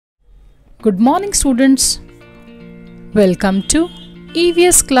Good morning, students. Welcome to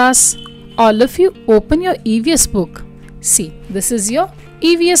EVS class. All of you open your EVS book. See, this is your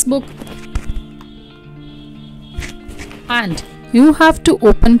EVS book. And you have to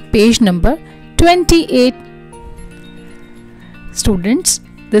open page number 28. Students,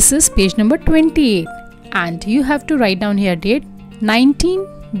 this is page number 28. And you have to write down here date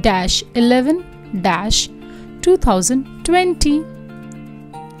 19-11-2020.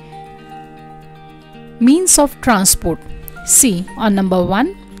 Means of transport. See on number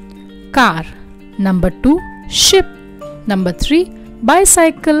 1, car. Number 2, ship. Number 3,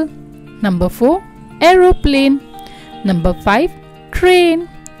 bicycle. Number 4, aeroplane. Number 5, train.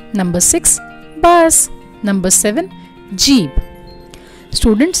 Number 6, bus. Number 7, jeep.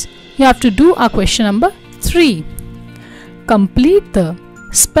 Students, you have to do our question number 3. Complete the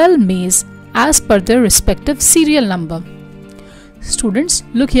spell maze as per their respective serial number. Students,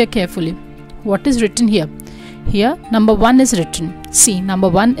 look here carefully. What is written here? Here number 1 is written. See, number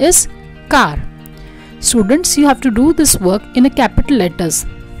 1 is car. Students, you have to do this work in a capital letters.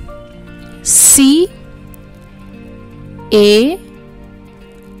 C-A-R,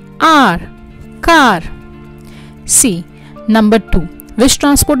 car. See, number 2. Which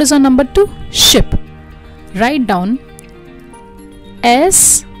transport is on number 2? Ship. Write down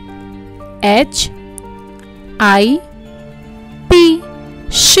S-H-I-P,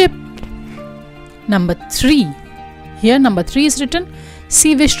 ship. Number 3. Here number 3 is written.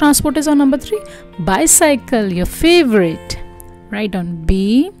 See which transport is on number 3? Bicycle, your favorite. Write down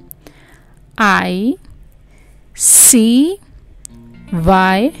B-I-C-Y-C-L-E,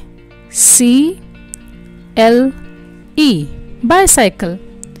 bicycle.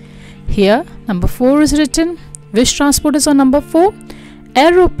 Here number 4 is written. Which transport is on number 4?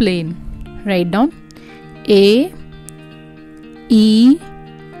 Aeroplane. Write down A-E-R-O-P-L-A-N-E,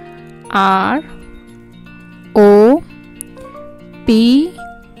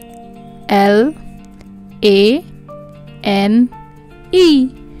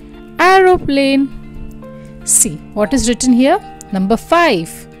 aeroplane. See what is written here? Number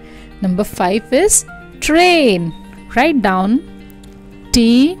 5. Number 5 is train. Write down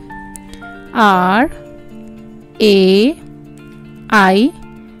T-R-A-I-N,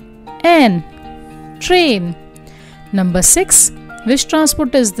 train. Number 6. Which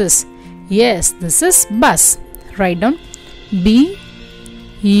transport is this? Yes, this is bus. Write down B-U-S,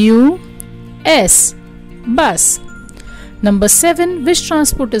 bus. Number 7. Which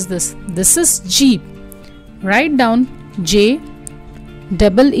transport is this? This is jeep. Write down J-E-E-P,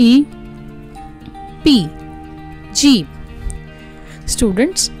 jeep.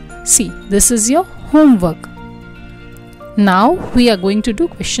 Students, see, this is your homework. Now we are going to do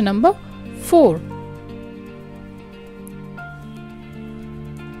question number 4.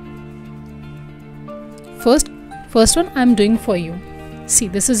 First one I am doing for you. See,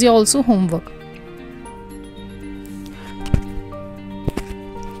 this is your also homework.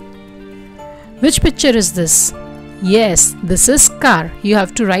 Which picture is this? Yes, this is car. You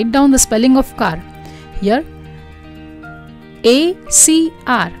have to write down the spelling of car. Here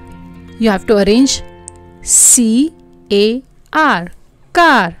A-C-R. You have to arrange C-A-R,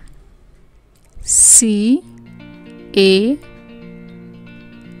 car. C-A-R,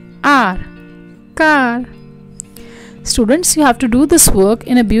 car. Students, you have to do this work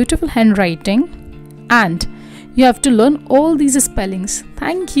in a beautiful handwriting and you have to learn all these spellings.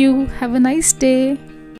 Thank you. Have a nice day.